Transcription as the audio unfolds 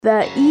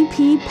The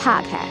EP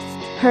Podcast.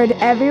 Heard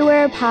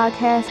everywhere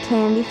podcasts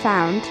can be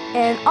found,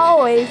 and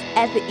always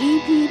at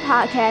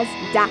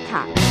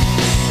theeppodcast.com.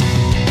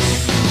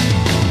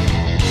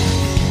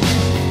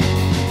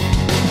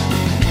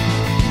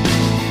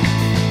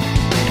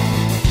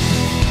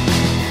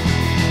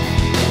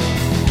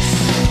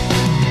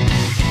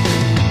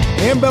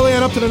 And belly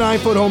on up to the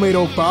 9-foot homemade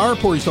oak bar.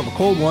 Pour yourself a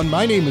cold one.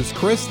 My name is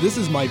Chris. This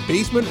is my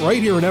basement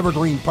right here in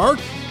Evergreen Park,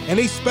 and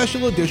a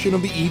special edition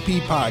of the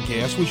EP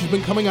Podcast, which has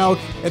been coming out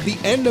at the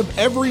end of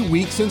every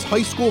week since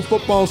high school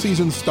football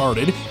season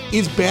started,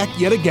 is back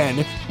yet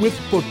again with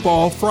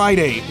Football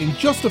Friday. In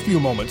just a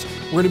few moments,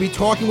 we're going to be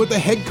talking with the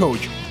head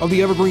coach of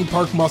the Evergreen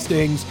Park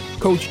Mustangs,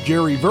 Coach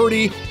Jerry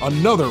Verdi.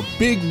 Another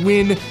big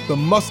win. The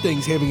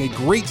Mustangs having a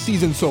great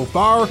season so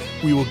far.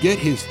 We will get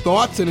his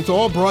thoughts, and it's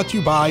all brought to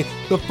you by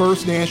the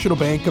First National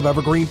Bank of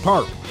Evergreen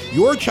Park.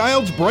 Your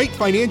child's bright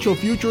financial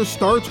future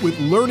starts with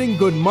learning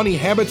good money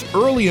habits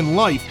early in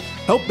life.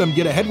 Help them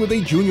get ahead with a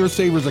Junior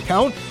Savers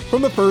account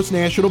from the First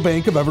National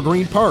Bank of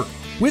Evergreen Park.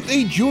 With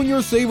a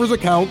Junior Savers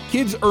account,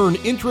 kids earn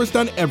interest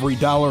on every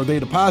dollar they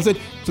deposit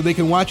so they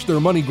can watch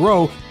their money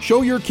grow.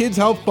 Show your kids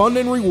how fun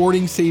and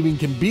rewarding saving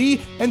can be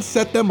and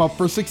set them up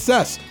for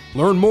success.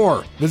 Learn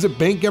more. Visit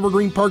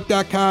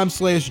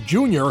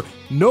bankevergreenpark.com/junior.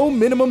 No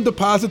minimum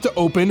deposit to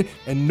open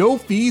and no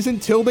fees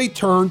until they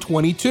turn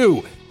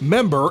 22.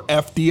 Member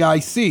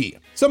FDIC.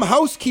 Some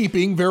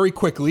housekeeping very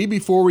quickly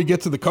before we get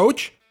to the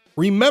coach.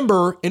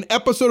 Remember, an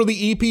episode of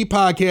the EP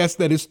Podcast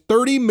that is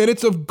 30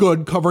 minutes of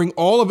good covering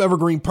all of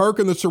Evergreen Park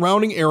and the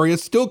surrounding area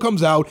still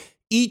comes out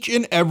each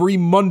and every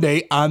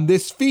Monday on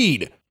this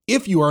feed.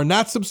 If you are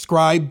not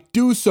subscribed,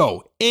 do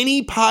so.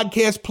 Any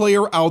podcast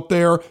player out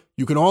there.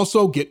 You can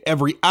also get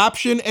every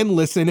option and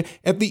listen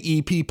at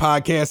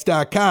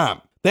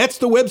theeppodcast.com. That's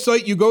the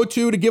website you go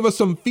to give us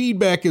some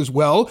feedback as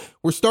well.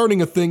 We're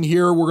starting a thing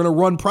here. We're going to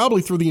run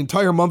probably through the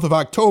entire month of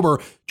October,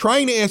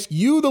 trying to ask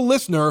you, the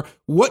listener,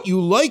 what you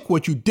like,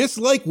 what you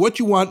dislike, what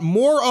you want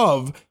more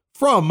of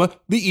from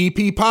the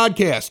EP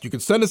Podcast. You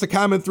can send us a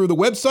comment through the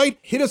website,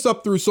 hit us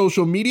up through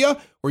social media,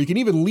 or you can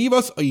even leave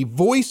us a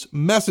voice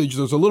message.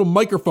 There's a little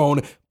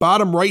microphone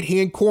bottom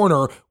right-hand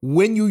corner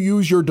when you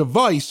use your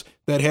device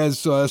that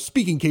has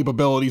speaking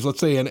capabilities. Let's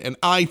say an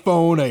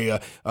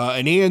iPhone,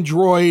 an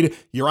Android,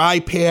 your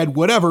iPad,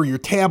 whatever, your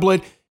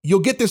tablet.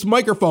 You'll get this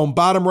microphone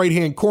bottom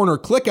right-hand corner.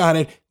 Click on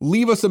it.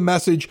 Leave us a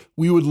message.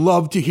 We would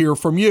love to hear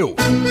from you.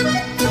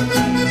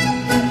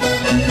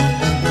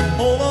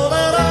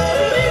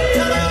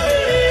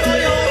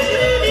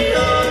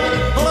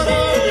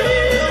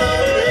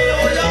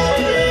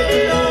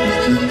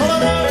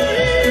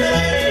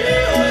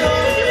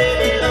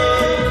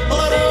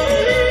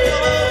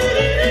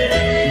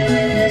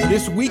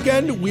 This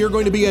weekend, we are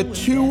going to be at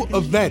two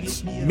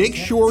events. Make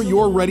sure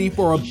you're ready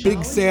for a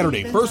big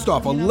Saturday. First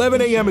off,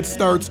 11 a.m. it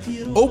starts,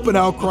 Open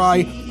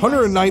Outcry,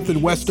 109th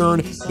and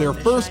Western, their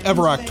first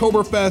ever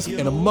Oktoberfest,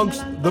 and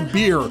amongst the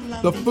beer,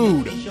 the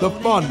food, the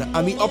fun,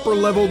 on the upper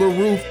level of the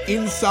roof,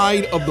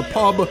 inside of the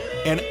pub,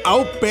 and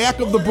out back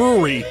of the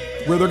brewery,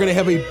 where they're going to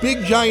have a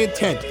big giant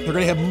tent. They're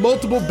going to have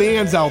multiple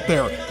bands out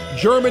there.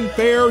 German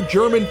fare,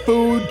 German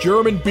food,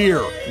 German beer.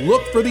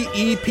 Look for the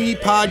EP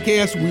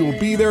Podcast. We will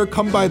be there.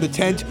 Come by the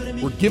tent.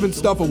 We're giving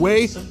stuff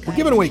away. We're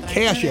giving away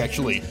cash,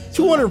 actually.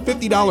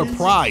 $250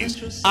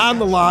 prize on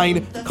the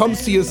line. Come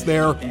see us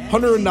there.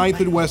 109th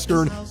and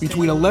Western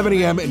between 11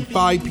 a.m. and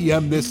 5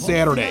 p.m. this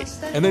Saturday.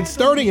 And then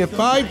starting at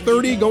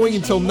 5:30 going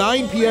until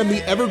 9 p.m.,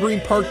 the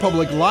Evergreen Park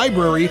Public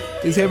Library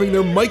is having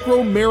their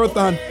Micro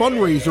Marathon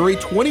fundraiser, a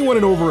 21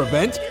 and over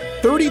event.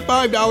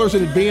 $35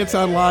 in advance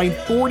online,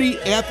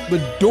 $40 at the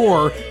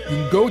door. You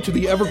can go to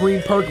the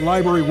Evergreen Park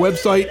Library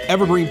website,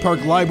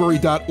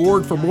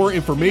 evergreenparklibrary.org, for more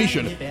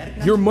information.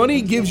 Your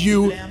money gives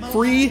you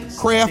free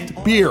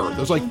craft beer.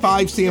 There's like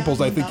 5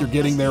 samples I think you're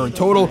getting there in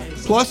total,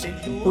 plus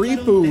free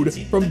food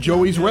from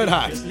Joey's Red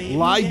Hots.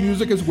 Live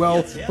music as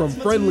well from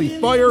Friendly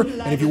Fire.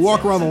 And if you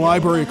walk around the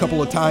library a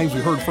couple of times, we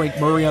heard Frank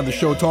Murray on the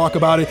show talk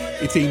about it.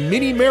 It's a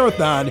mini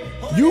marathon.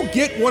 You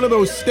get one of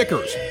those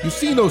stickers. You've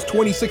seen those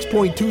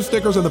 26.2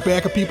 stickers on the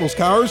back of people's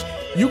cars?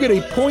 You get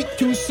a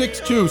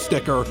 .262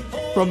 sticker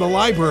from the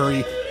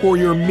library for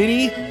your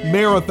mini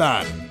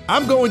marathon.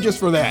 I'm going just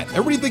for that.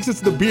 Everybody thinks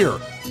it's the beer.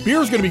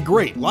 Beer's going to be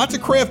great. Lots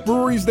of craft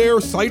breweries there,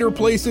 cider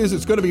places.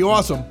 It's going to be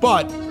awesome.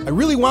 But I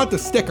really want the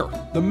sticker.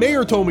 The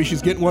mayor told me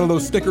she's getting one of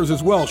those stickers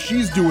as well.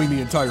 She's doing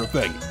the entire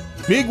thing.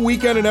 Big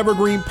weekend in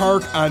Evergreen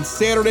Park on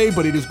Saturday,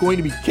 but it is going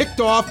to be kicked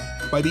off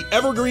by the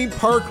Evergreen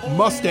Park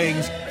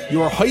Mustangs.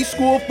 Your high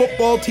school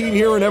football team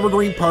here in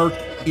Evergreen Park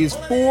is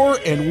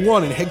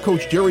 4-1, and head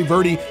coach Jerry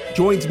Verdi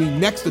joins me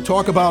next to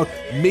talk about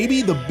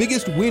maybe the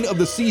biggest win of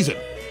the season.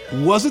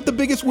 Was it the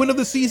biggest win of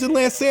the season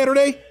last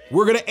Saturday?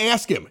 We're going to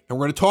ask him, and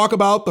we're going to talk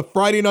about the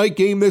Friday night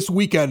game this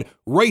weekend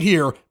right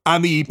here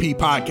on the EP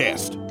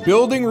Podcast.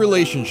 Building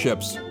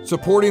relationships,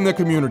 supporting the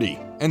community,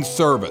 and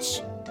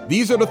service.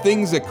 These are the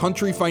things that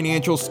Country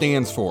Financial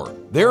stands for.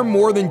 They're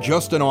more than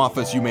just an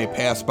office you may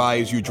pass by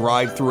as you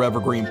drive through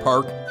Evergreen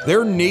Park.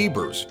 They're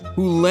neighbors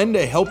who lend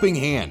a helping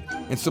hand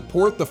and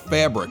support the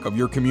fabric of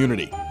your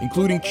community,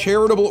 including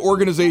charitable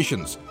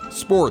organizations,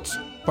 sports,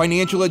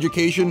 financial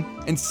education,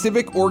 and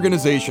civic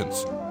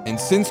organizations. And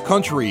since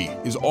Country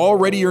is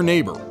already your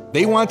neighbor,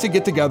 they want to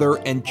get together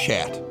and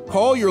chat.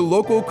 Call your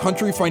local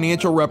Country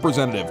financial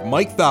representative,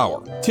 Mike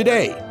Thauer,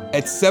 today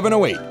at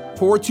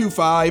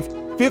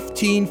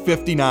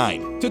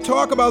 708-425-1559 to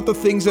talk about the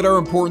things that are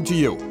important to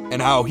you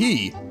and how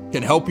he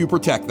can help you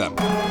protect them.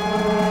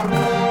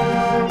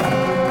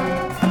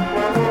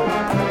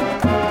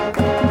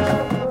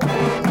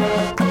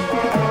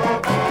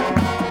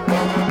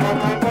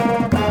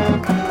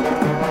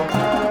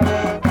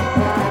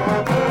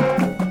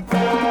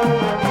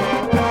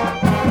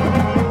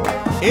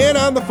 And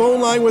on the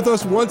phone line with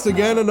us once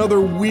again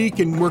another week,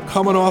 and we're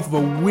coming off of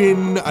a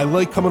win. I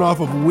like coming off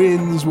of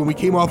wins. When we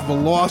came off of a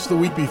loss the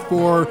week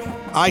before,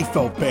 I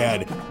felt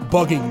bad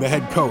bugging the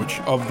head coach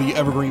of the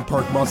Evergreen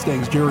Park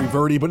Mustangs, Jerry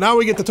Verdi. But now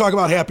we get to talk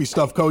about happy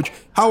stuff, Coach.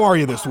 How are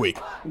you this week?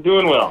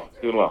 Doing well.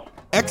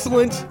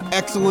 Excellent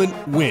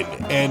win.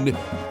 And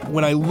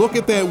when I look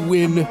at that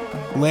win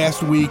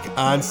last week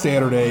on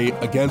Saturday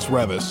against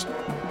Revis,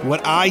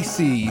 what I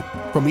see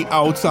from the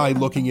outside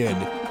looking in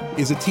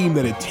is a team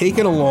that had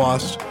taken a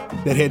loss,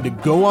 that had to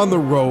go on the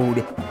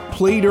road,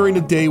 play during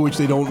the day, which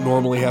they don't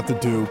normally have to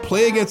do,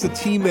 play against a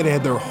team that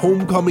had their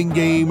homecoming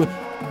game,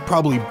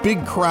 probably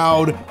big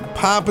crowd,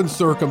 pomp and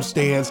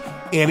circumstance,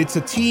 and it's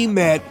a team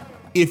that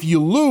if you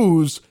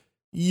lose,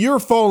 you're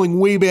falling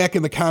way back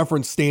in the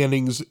conference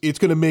standings. It's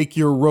going to make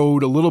your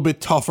road a little bit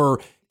tougher.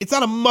 It's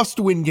not a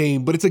must-win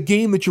game, but it's a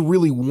game that you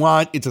really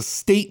want. It's a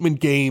statement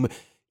game,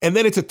 and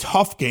then it's a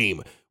tough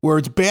game where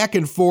it's back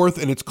and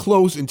forth and it's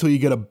close until you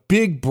get a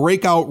big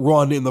breakout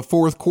run in the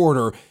fourth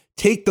quarter,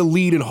 take the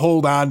lead and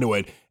hold on to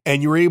it,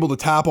 and you're able to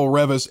topple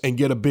Revis and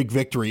get a big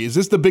victory. Is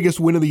this the biggest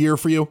win of the year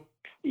for you?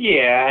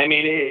 Yeah, I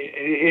mean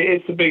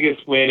it's the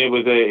biggest win. It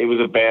was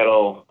a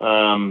battle,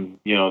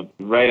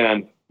 right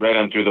on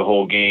through the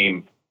whole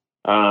game.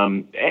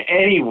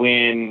 Any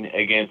win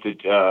against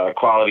a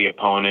quality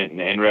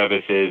opponent, and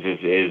Revis is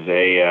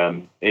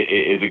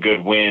a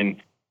good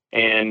win,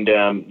 and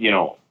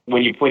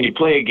when you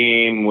play a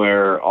game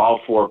where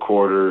all four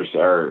quarters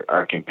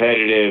are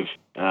competitive,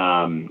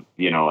 and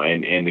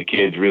the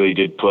kids really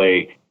did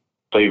play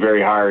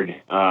very hard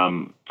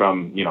from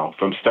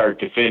start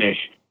to finish.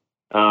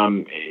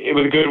 It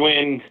was a good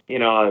win.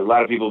 A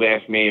lot of people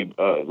have asked me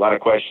a lot of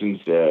questions,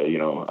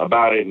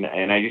 about it,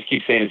 and I just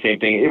keep saying the same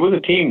thing. It was a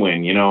team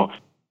win.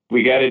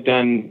 We got it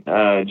done,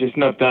 just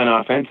enough done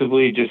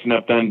offensively, just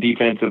enough done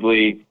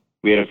defensively.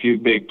 We had a few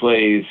big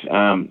plays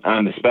on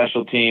the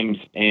special teams,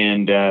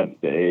 and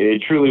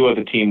it truly was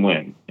a team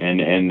win,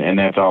 and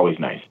that's always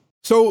nice.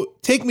 So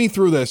take me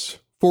through this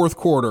fourth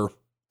quarter.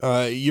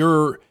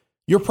 You're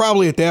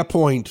probably at that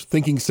point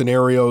thinking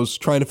scenarios,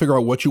 trying to figure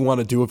out what you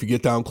want to do if you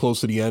get down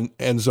close to the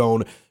end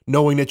zone,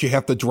 knowing that you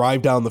have to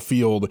drive down the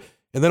field,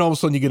 and then all of a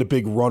sudden you get a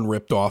big run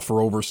ripped off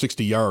for over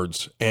 60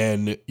 yards,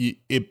 and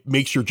it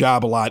makes your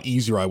job a lot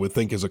easier, I would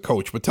think, as a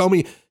coach. But tell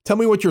me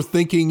what you're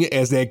thinking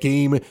as that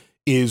game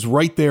is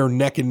right there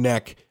neck and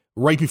neck,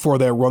 right before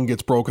that run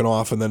gets broken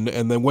off, and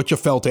then what you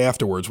felt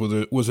afterwards.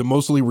 Was it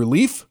mostly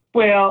relief?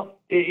 Well,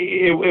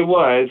 it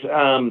was.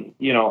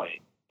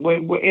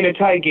 In a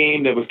tie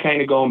game that was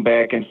kind of going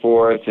back and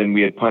forth, and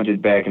we had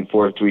punted back and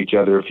forth to each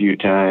other a few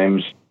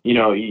times,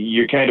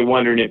 you're kind of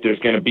wondering if there's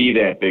going to be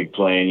that big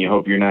play, and you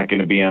hope you're not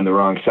going to be on the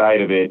wrong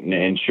side of it.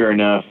 And sure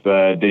enough,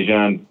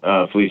 Dejan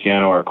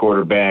Feliciano, our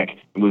quarterback,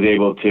 was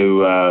able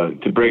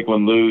to break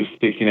one loose,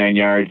 69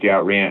 yards. He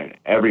outran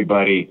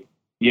everybody.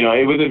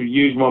 It was a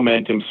huge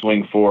momentum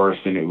swing for us,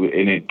 and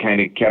it kind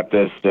of kept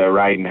us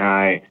riding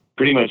high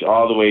pretty much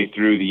all the way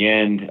through the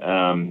end.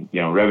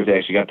 Revis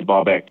actually got the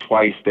ball back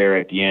twice there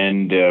at the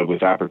end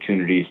with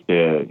opportunities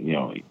to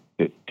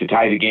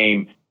tie the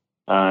game,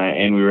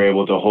 and we were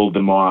able to hold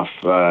them off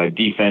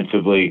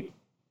defensively.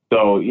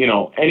 So,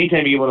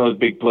 anytime you get one of those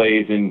big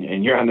plays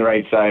and you're on the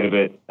right side of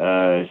it,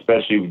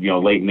 especially,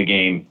 late in the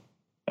game,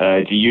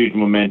 it's a huge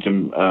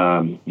momentum,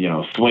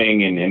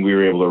 swing, and we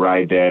were able to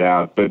ride that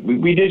out. But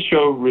we did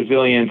show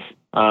resilience.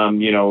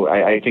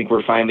 I think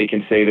we finally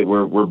can say that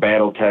we're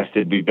battle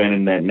tested. We've been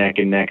in that neck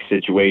and neck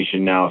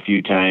situation now a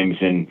few times,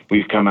 and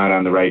we've come out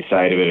on the right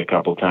side of it a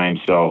couple times.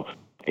 So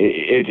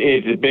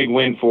it's a big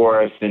win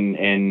for us,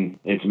 and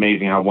it's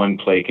amazing how one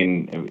play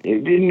it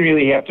didn't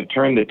really have to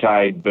turn the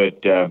tide, but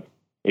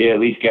it at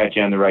least got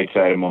you on the right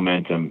side of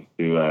momentum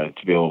to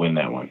be able to win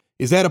that one.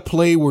 Is that a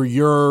play where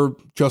you're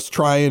just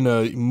trying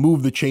to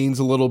move the chains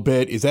a little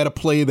bit? Is that a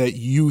play that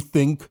you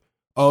think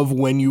of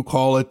when you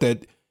call it,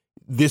 that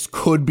this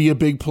could be a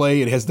big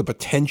play, it has the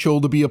potential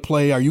to be a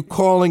play? Are you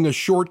calling a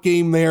short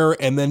game there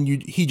and then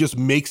he just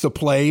makes a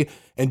play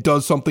and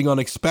does something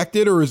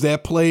unexpected? Or is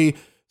that play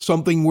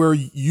something where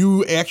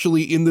you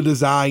actually in the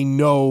design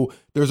know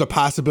there's a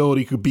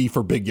possibility could be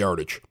for big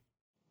yardage?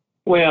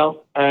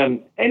 Well,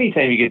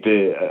 anytime you get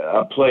to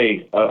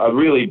a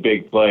really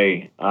big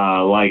play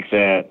like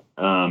that,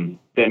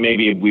 that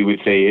maybe we would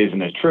say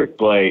isn't a trick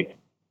play,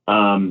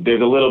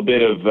 there's a little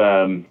bit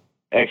of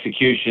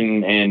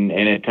execution and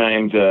at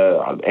times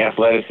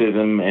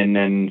athleticism, and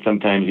then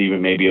sometimes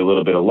even maybe a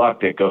little bit of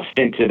luck that goes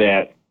into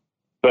that.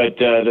 But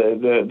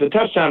the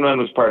touchdown run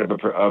was part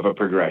of a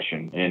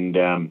progression, and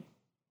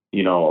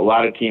a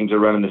lot of teams are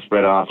running the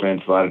spread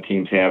offense. A lot of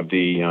teams have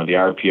the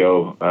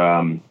RPO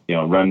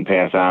run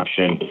pass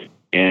option,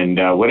 and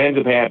what ends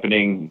up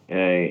happening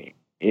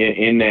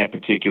in that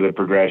particular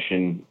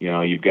progression,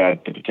 you've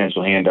got the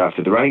potential handoff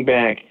to the running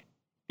back,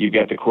 you've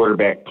got the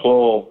quarterback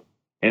pull,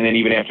 and then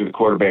even after the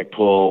quarterback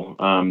pull,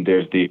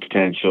 there's the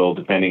potential,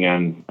 depending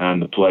on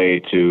the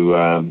play, to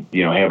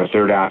have a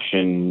third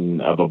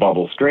option of a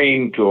bubble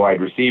screen to a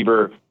wide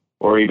receiver,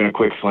 or even a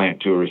quick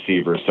slant to a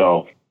receiver.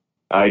 So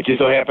it just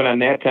so happened on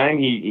that time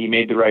he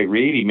made the right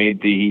read.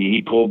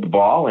 He pulled the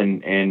ball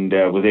and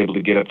was able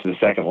to get up to the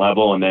second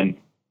level, and then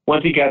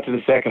once he got to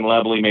the second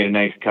level, he made a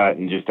nice cut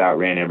and just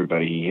outran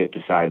everybody. He hit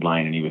the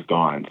sideline and he was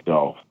gone.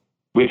 So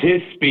with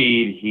his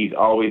speed, he's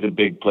always a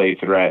big play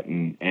threat,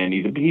 and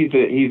he's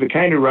the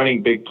kind of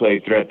running big play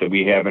threat that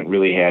we haven't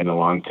really had in a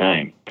long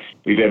time.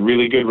 We've had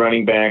really good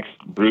running backs,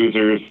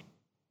 bruisers,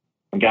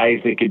 guys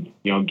that could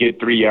get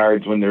 3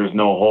 yards when there's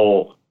no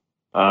hole.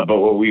 But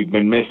what we've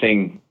been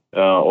missing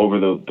over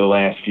the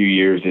last few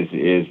years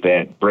is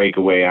that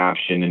breakaway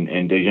option,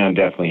 and Dejan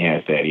definitely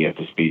has that. He has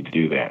the speed to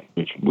do that,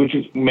 which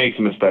makes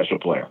him a special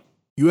player.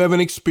 You have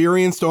an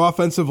experienced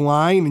offensive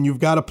line, and you've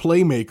got a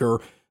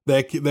playmaker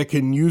that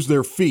can use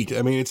their feet.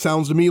 I mean, it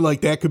sounds to me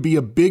like that could be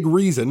a big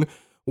reason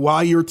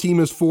why your team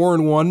is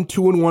 4-1,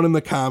 2-1 in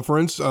the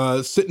conference,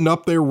 sitting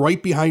up there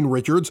right behind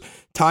Richards,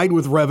 tied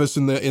with Revis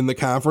in the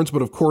conference,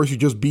 but of course you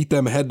just beat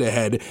them head to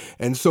head,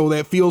 and so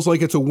that feels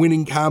like it's a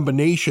winning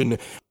combination.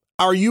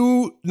 Are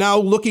you now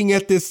looking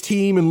at this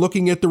team and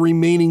looking at the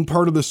remaining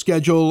part of the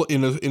schedule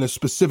in a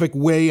specific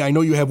way? I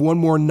know you have one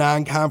more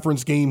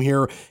non-conference game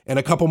here and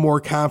a couple more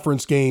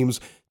conference games.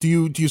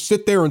 Do you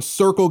sit there and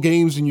circle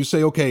games and you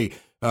say, okay,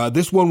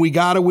 this one we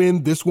got to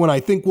win, this one I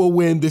think we'll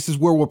win, this is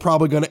where we're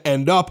probably going to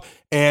end up,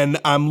 and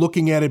I'm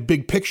looking at it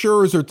big picture,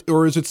 or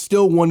is it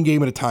still one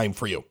game at a time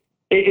for you?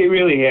 It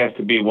really has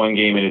to be one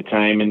game at a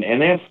time, and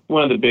that's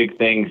one of the big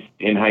things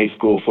in high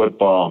school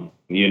football.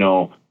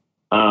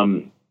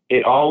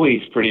 It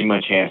always pretty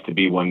much has to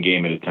be one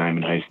game at a time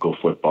in high school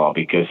football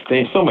because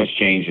there's so much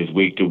changes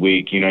week to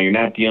week. You're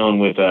not dealing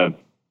with a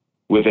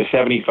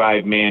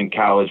 75-man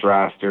college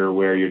roster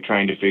where you're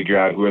trying to figure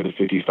out who are the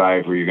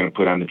 55 who you're going to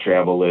put on the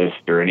travel list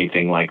or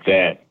anything like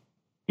that.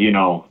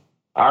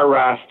 Our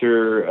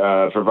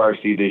roster for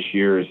varsity this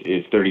year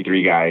is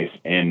 33 guys,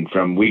 and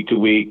from week to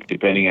week,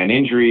 depending on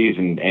injuries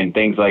and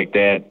things like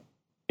that,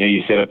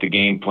 you set up the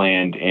game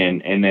plan,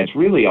 and that's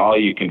really all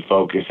you can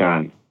focus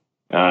on.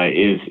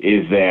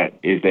 Is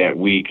that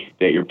week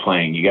that you're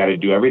playing. You got to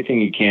do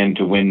everything you can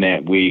to win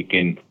that week,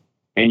 and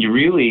you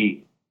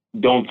really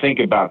don't think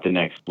about the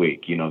next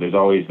week. There's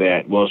always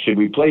that, well, should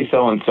we play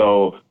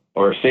so-and-so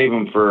or save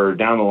them for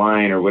down the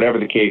line or whatever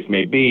the case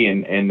may be,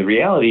 and the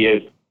reality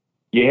is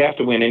you have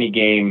to win any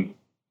game,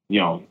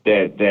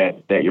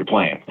 that you're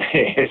playing,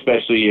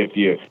 especially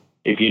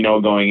if you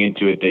know going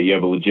into it that you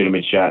have a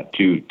legitimate shot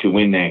to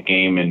win that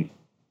game, and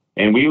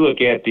we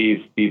look at these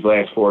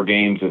last 4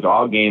 games as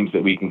all games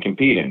that we can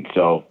compete in.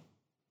 So,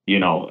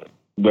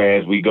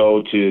 whereas we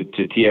go to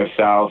TF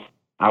South,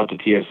 out to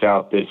TF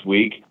South this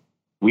week,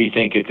 we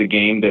think it's a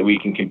game that we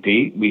can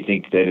compete. We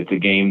think that it's a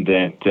game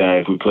that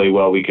if we play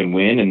well, we can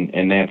win,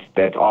 and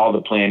that's all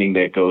the planning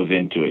that goes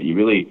into it. You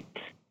really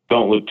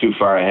don't look too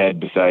far ahead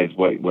besides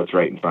what's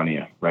right in front of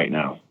you right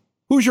now.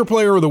 Who's your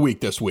player of the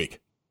week this week?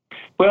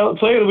 Well,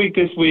 player of the week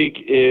this week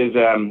is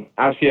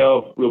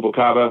Asiel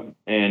Rubalcaba,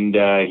 and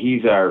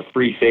he's our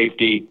free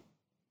safety.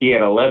 He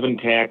had 11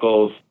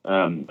 tackles,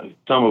 some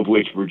of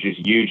which were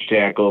just huge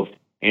tackles,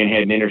 and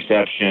had an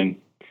interception.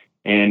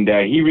 And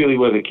he really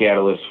was a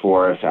catalyst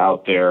for us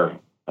out there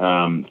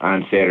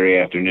on Saturday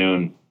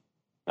afternoon.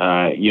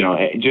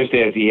 Just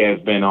as he has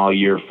been all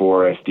year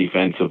for us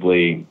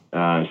defensively,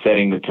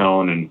 setting the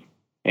tone,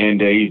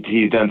 and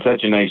he's done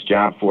such a nice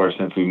job for us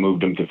since we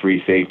moved him to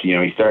free safety.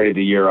 He started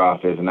the year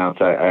off as an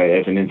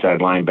inside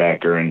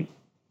linebacker, and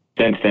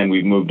since then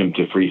we've moved him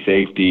to free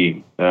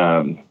safety,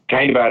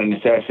 kind of out of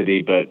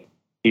necessity, but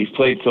he's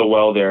played so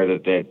well there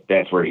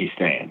that's where he's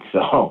staying.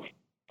 So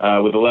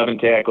with 11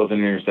 tackles and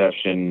an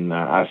interception,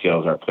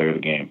 Asiel is our player of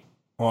the game.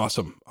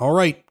 Awesome. All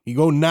right, you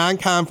go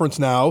non-conference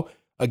now.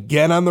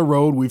 Again on the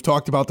road. We've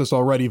talked about this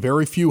already.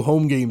 Very few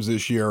home games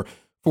this year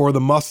for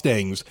the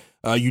Mustangs.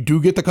 You do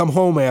get to come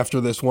home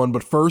after this one,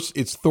 but first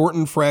it's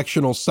Thornton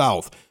Fractional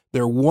South.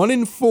 They're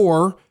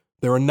 1-4.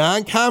 They're a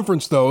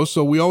non-conference though,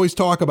 so we always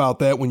talk about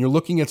that. When you're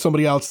looking at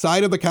somebody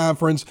outside of the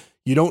conference,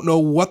 you don't know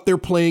what they're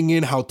playing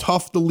in, how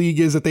tough the league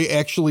is that they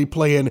actually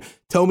play in.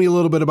 Tell me a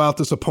little bit about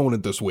this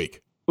opponent this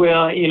week.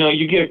 Well,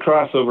 you get a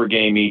crossover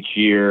game each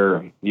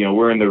year.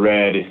 We're in the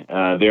red,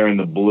 they're in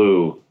the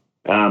blue.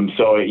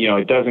 So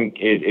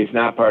it's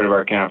not part of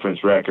our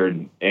conference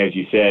record, as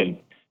you said.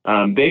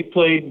 They've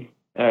played,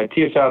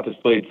 TF South has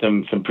played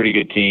some pretty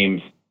good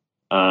teams.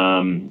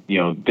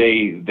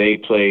 They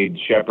played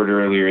Shepherd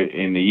earlier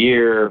in the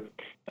year.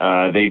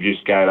 They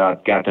just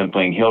got them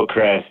playing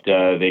Hillcrest.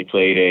 They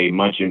played a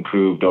much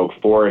improved Oak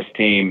Forest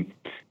team,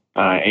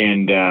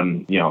 and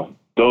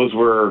those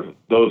were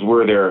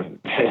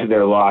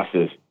their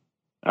losses.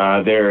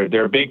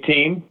 They're a big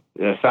team,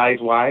 size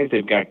wise.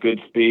 They've got good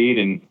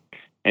speed,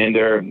 and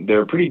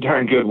they're a pretty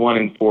darn good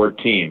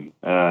 1-4 team,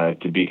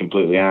 to be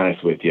completely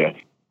honest with you.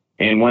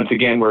 And once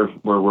again,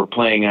 we're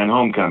playing on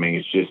homecoming.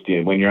 It's just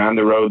when you're on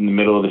the road in the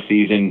middle of the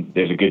season,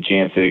 there's a good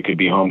chance that it could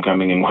be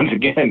homecoming. And once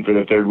again, for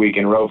the third week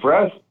in a row for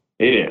us,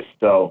 it is.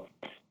 So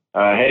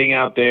heading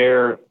out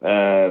there,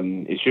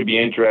 it should be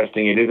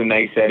interesting. It is a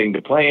nice setting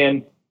to play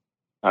in.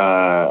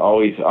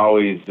 Always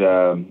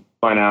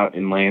fun out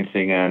in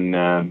Lansing on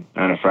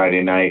a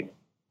Friday night.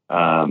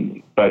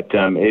 But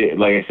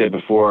like I said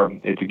before,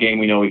 it's a game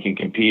we know we can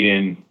compete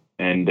in,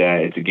 and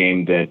it's a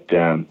game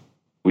that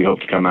we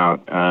hope to come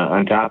out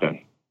on top in.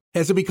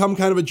 Has it become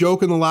kind of a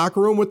joke in the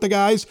locker room with the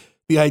guys?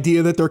 The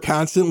idea that they're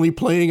constantly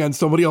playing on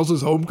somebody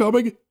else's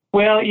homecoming?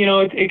 Well,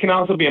 it can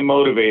also be a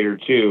motivator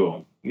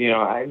too.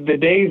 The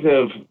days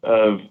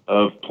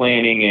of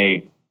planning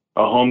a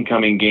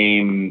homecoming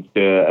game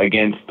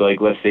against, like,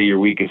 let's say your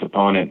weakest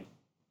opponent,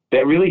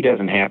 that really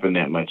doesn't happen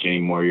that much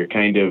anymore. You're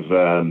kind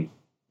of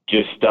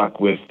just stuck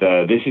with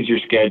this is your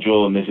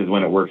schedule and this is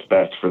when it works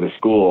best for the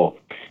school.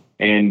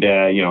 And,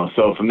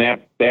 so from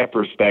that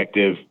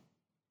perspective,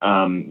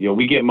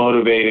 we get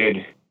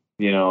motivated,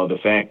 the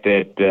fact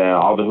that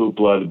all the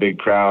hoopla, the big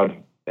crowd,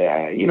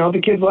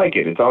 the kids like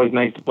it. It's always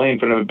nice to play in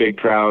front of a big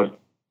crowd.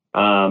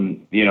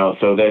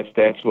 So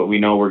that's what we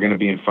know we're going to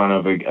be in front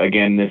of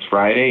again this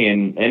Friday.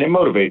 And it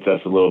motivates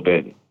us a little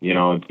bit,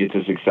 it gets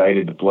us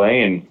excited to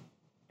play,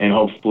 and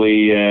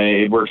hopefully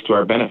it works to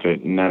our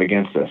benefit and not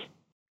against us.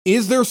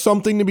 Is there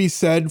something to be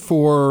said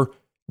for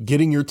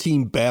getting your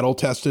team battle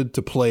tested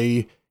to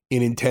play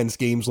in intense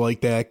games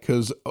like that?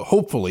 Because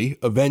hopefully,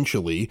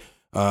 eventually,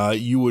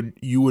 you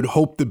would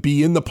hope to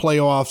be in the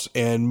playoffs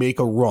and make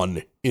a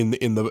run in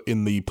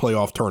the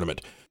playoff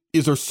tournament.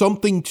 Is there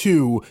something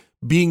to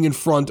being in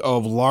front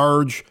of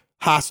large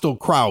hostile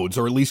crowds,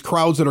 or at least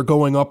crowds that are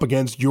going up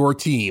against your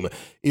team?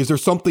 Is there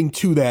something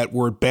to that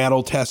where it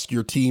battle tests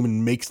your team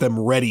and makes them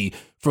ready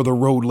for the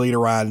road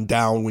later on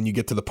down when you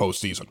get to the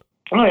postseason?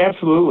 Oh,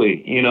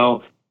 absolutely.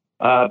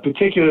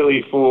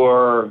 Particularly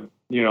for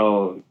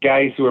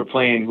guys who are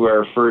playing, who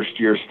are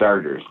first-year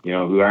starters,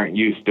 who aren't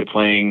used to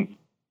playing,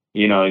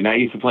 not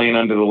used to playing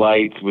under the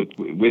lights with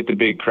the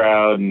big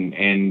crowd,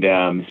 and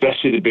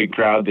especially the big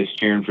crowd that's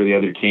cheering for the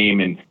other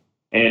team. And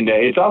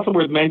it's also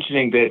worth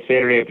mentioning that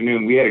Saturday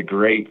afternoon we had a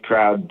great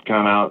crowd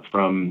come out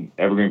from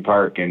Evergreen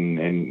Park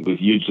and was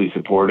hugely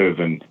supportive.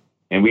 And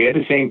we had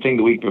the same thing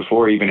the week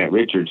before, even at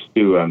Richards,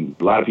 too. A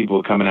lot of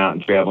people coming out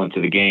and traveling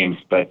to the games.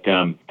 But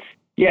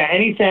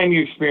anytime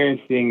you're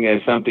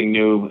experiencing something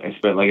new,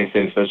 like I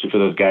said, especially for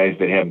those guys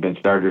that haven't been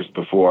starters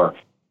before,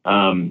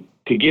 to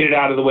get it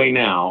out of the way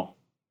now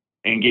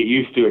and get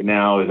used to it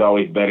now is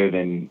always better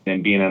than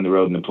being on the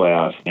road in the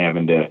playoffs and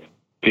having to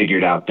figure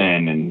it out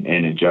then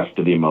and adjust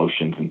to the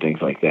emotions and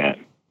things like that.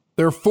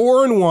 They're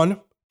 4-1.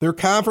 Their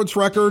conference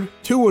record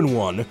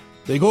 2-1.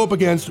 They go up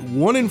against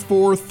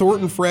 1-4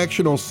 Thornton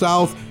Fractional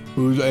South,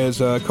 who, as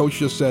Coach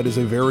just said, is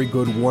a very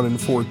good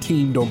 1-4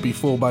 team. Don't be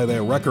fooled by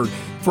that record.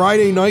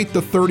 Friday night,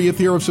 the 30th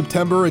here of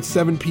September at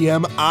 7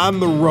 p.m.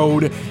 on the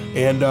road.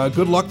 And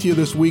good luck to you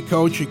this week,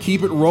 Coach.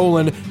 Keep it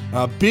rolling.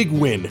 Big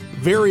win.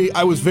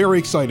 I was very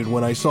excited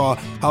when I saw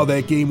how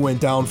that game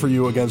went down for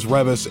you against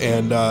Revis,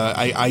 and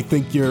I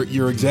think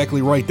you're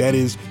exactly right. That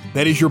is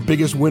your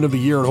biggest win of the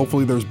year, and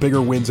hopefully there's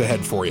bigger wins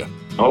ahead for you.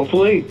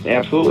 Hopefully,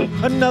 absolutely.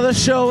 Another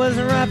show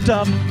isn't wrapped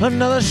up.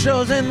 Another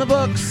show's in the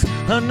books.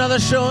 Another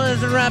show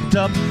isn't wrapped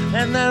up.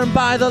 And then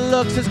by the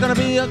looks, it's gonna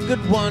be a good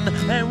one.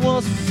 And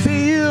we'll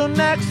see you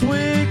next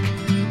week.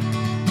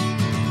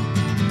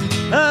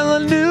 And the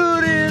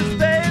nude is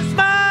basement.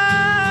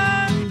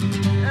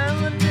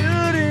 And the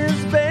nude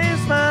is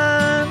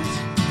basement.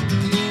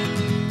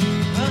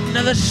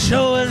 Another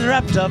show is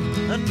wrapped up.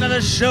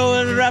 Another show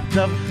is wrapped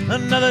up.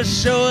 Another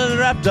show is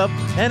wrapped up.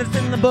 And it's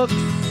in the books.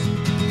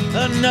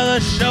 Another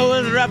show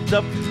is wrapped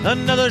up.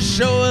 Another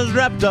show is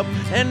wrapped up.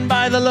 And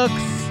by the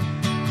looks,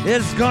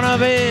 it's gonna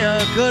be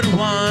a good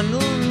one.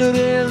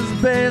 Nudie's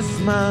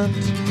Basement.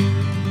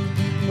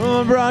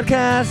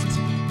 Broadcast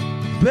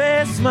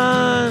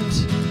Basement.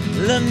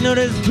 The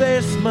Nudie's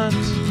Basement.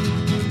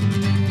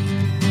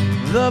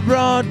 The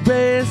Broad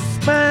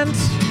Basement.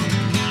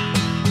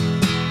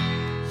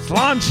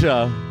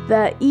 Slancha.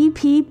 The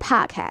EP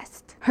Podcast.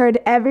 Heard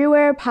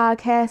everywhere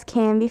podcasts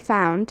can be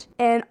found,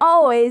 and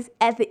always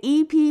at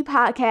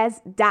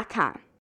theeppodcast.com.